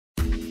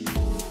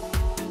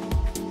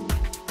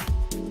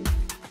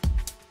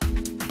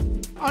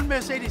On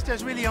Mercedes,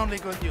 there's really only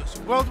good news.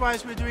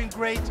 Worldwide, we're doing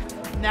great.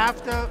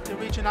 NAFTA, the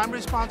region I'm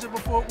responsible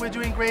for, we're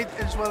doing great,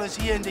 as well as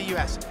here in the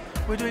US.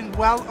 We're doing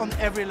well on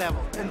every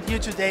level. And year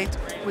to date,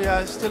 we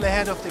are still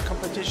ahead of the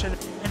competition.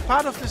 And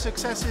part of the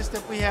success is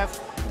that we have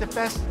the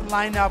best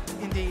lineup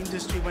in the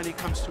industry when it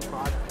comes to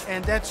product.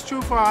 And that's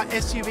true for our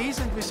SUVs,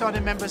 and we saw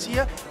the members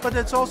here, but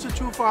that's also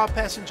true for our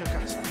passenger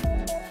cars.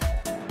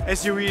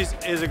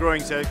 SUVs is a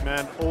growing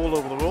segment all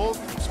over the world,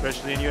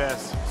 especially in the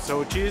US.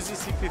 So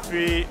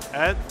GSE63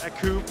 and a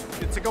coupe,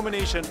 it's a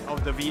combination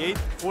of the V8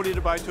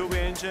 4-liter bi-turbo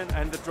engine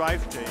and the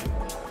drivetrain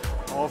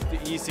of the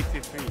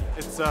E63.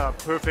 It's a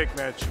perfect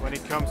match when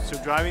it comes to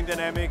driving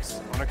dynamics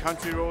on a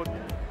country road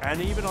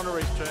and even on a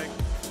racetrack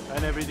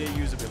and everyday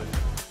usability.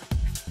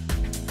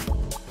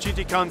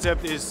 GT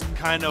concept is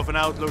kind of an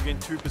outlook in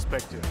two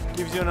perspectives.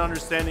 Gives you an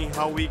understanding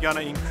how we're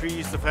gonna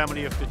increase the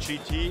family of the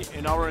GT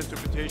in our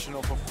interpretation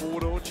of a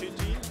four-door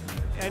GT.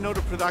 I know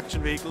the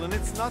production vehicle, and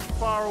it's not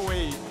far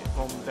away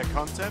from the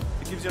concept.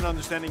 It gives you an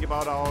understanding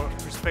about our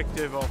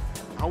perspective of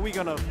how we're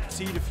gonna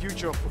see the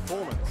future of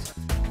performance.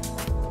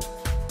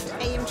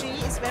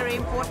 AMG is very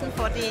important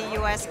for the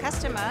US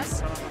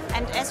customers,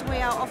 and as we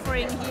are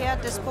offering here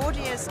the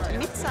sportiest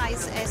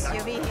mid-size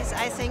SUVs,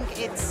 I think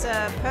it's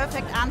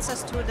perfect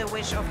answers to the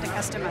wish of the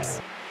customers.